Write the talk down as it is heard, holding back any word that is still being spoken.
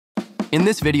In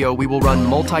this video, we will run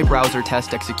multi-browser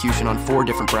test execution on 4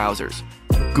 different browsers: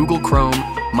 Google Chrome,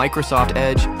 Microsoft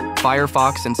Edge,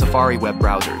 Firefox, and Safari web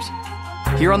browsers.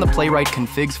 Here on the Playwright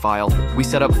configs file, we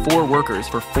set up 4 workers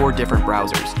for 4 different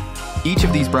browsers. Each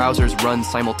of these browsers runs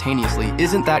simultaneously.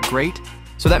 Isn't that great?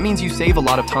 So that means you save a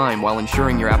lot of time while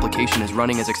ensuring your application is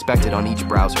running as expected on each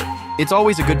browser. It's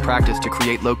always a good practice to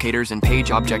create locators and page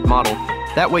object model.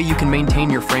 That way you can maintain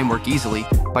your framework easily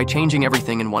by changing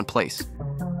everything in one place.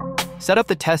 Set up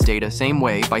the test data same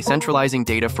way by centralizing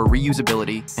data for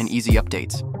reusability and easy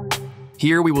updates.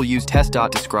 Here we will use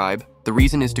test.describe. The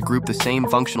reason is to group the same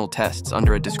functional tests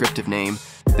under a descriptive name.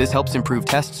 This helps improve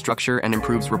test structure and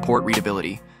improves report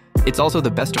readability. It's also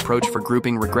the best approach for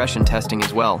grouping regression testing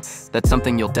as well. That's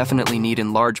something you'll definitely need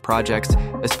in large projects,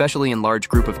 especially in large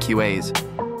group of QAs.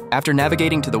 After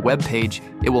navigating to the web page,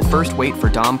 it will first wait for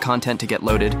DOM content to get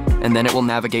loaded, and then it will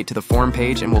navigate to the form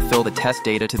page and will fill the test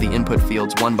data to the input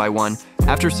fields one by one.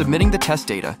 After submitting the test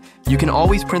data, you can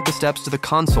always print the steps to the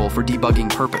console for debugging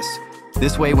purpose.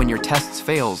 This way, when your tests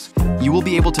fails, you will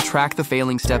be able to track the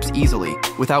failing steps easily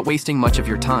without wasting much of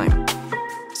your time.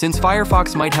 Since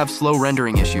Firefox might have slow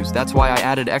rendering issues, that's why I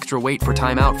added extra wait for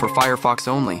timeout for Firefox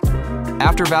only.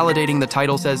 After validating, the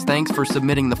title says thanks for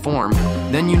submitting the form,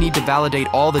 then you need to validate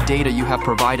all the data you have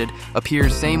provided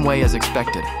appears same way as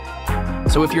expected.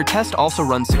 So if your test also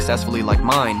runs successfully like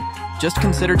mine, just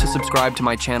consider to subscribe to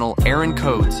my channel Aaron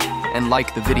Codes and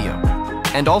like the video.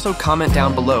 And also comment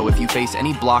down below if you face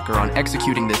any blocker on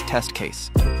executing this test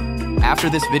case. After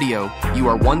this video, you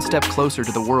are one step closer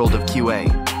to the world of QA.